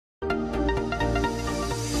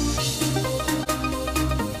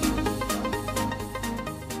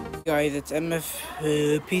Guys, it's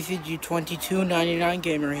MFPCG 2299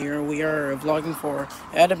 Gamer here. We are vlogging for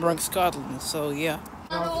Edinburgh, Scotland. So yeah.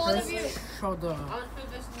 I'll first show the.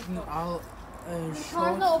 I'll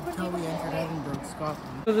show until we entered Edinburgh,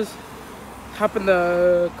 Scotland. So this happened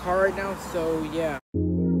the car right now. So yeah.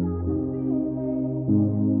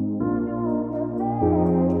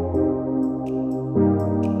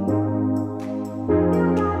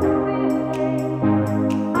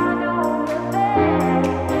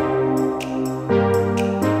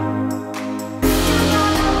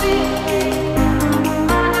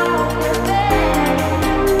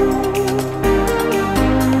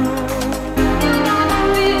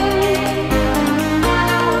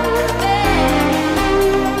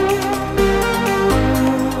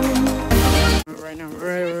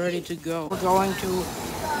 To go. We're going to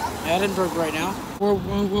Edinburgh right now. We're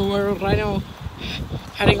right now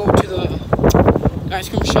heading over to the ice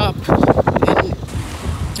cream shop in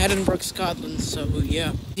Edinburgh, Scotland. So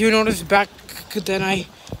yeah. You notice back then I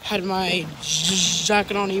had my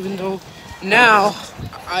jacket on, even though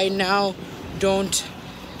I don't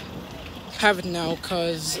have it now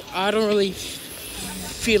because I don't really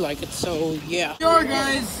feel like it. So yeah. Here we are,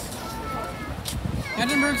 guys.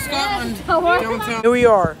 Edinburgh, Scotland, downtown. Here we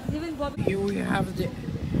are. Here we have the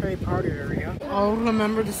Harry Potter area. I'll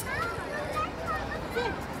remember this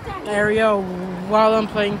area while I'm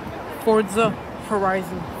playing Forza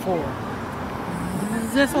Horizon 4.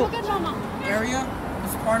 This whole area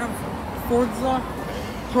is part of Forza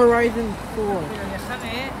Horizon 4.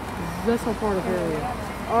 This whole part of area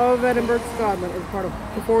of Edinburgh, Scotland is part of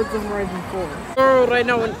Forza Horizon 4. So right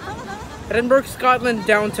now in Edinburgh, Scotland,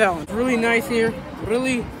 downtown. It's really nice here,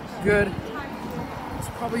 really good. It's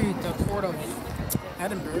probably the port of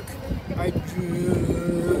Edinburgh. I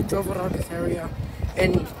drove around this area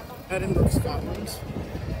in Edinburgh, Scotland.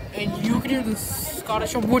 And you can hear the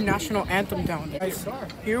Scottish national anthem down there.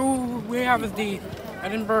 Here we have the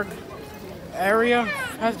Edinburgh Area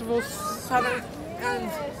Festival Center, and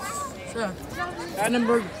the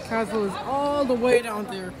Edinburgh Castle is all the way down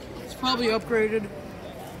there. It's probably upgraded,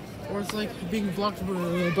 or it's like being blocked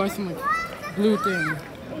by some like blue thing.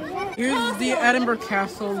 Here's the Edinburgh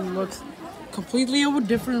Castle. Looks completely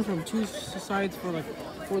different from two sides for like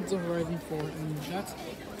Forza Horizon 4, and that's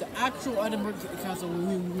the actual Edinburgh Castle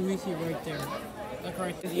we see right there. Like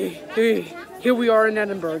right there. Here we are in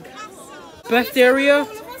Edinburgh. Best area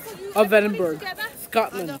of Edinburgh,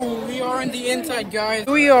 Scotland. We are in the inside, guys.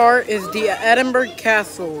 Here we are is the Edinburgh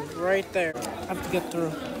Castle right there. I have to get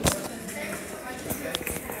through.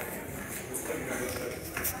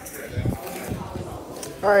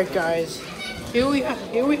 Alright guys, here we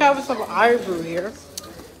have some iBrew here.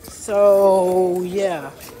 So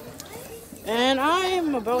yeah. And I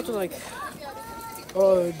am about to like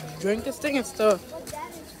drink this thing. It's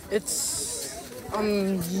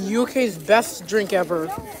UK's best drink ever.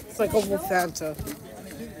 It's like over Fanta.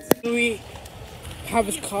 We have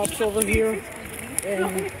his cops over here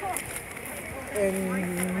and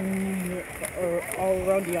all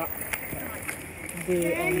around the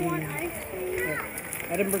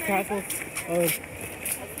Edinburgh Castle,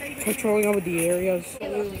 patrolling over the areas.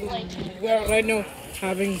 We're right now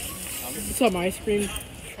having some ice cream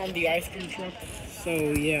from the ice cream truck. So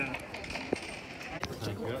yeah.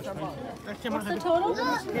 What's the total?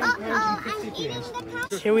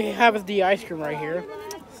 Here we have the ice cream right here.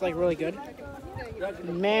 It's like really good.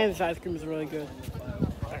 Man, this ice cream is really good.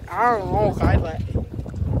 I don't know, guys,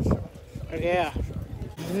 but yeah.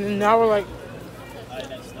 Now we're like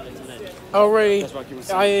already,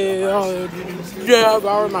 I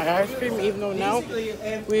devoured my ice cream, even though now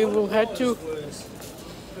we will head to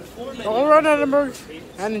all around Edinburgh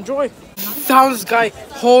and enjoy. Found this guy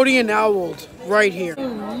holding an owl right here.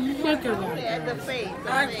 Look at that,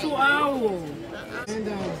 actual owl. And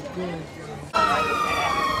that was good.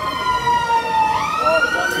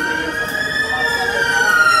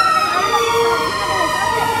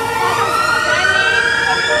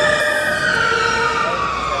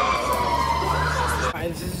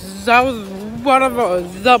 That was one of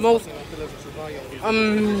the most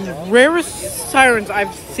rarest sirens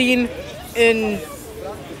I've seen in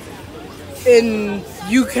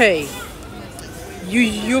UK.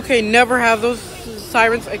 UK never have those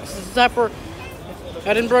sirens except for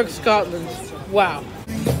Edinburgh, Scotland. Wow.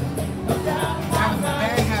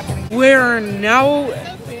 We're now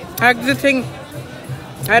exiting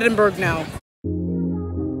Edinburgh now.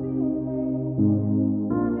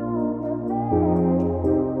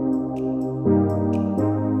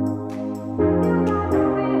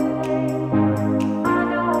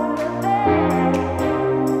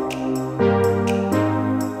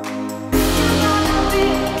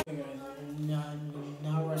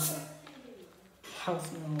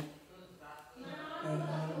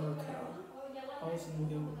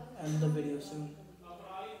 end the video soon.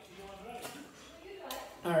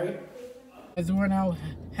 Alright. As we're now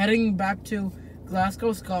heading back to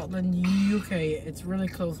Glasgow, Scotland, UK. It's really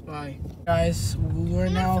close by. Guys, we're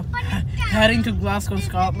now heading to Glasgow,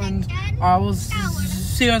 Scotland. I will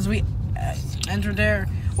see you as we enter there.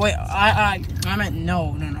 Wait, I meant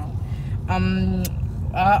no.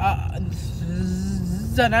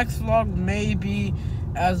 The next vlog may be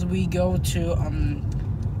as we go to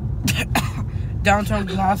downtown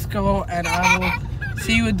Glasgow, and I will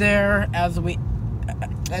see you there as we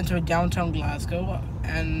enter downtown Glasgow,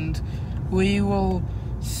 and we will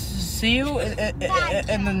see you in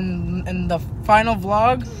the final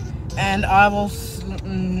vlog. And I will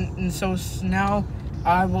so now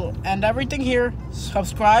I will end everything here.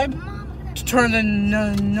 Subscribe to turn the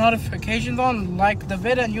notifications on, like the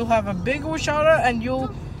vid, and you'll have a big shout out, and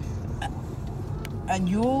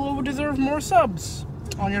you'll deserve more subs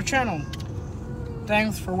on your channel.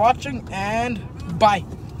 Thanks for watching, and bye.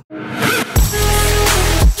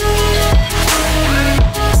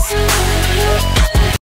 Yeah.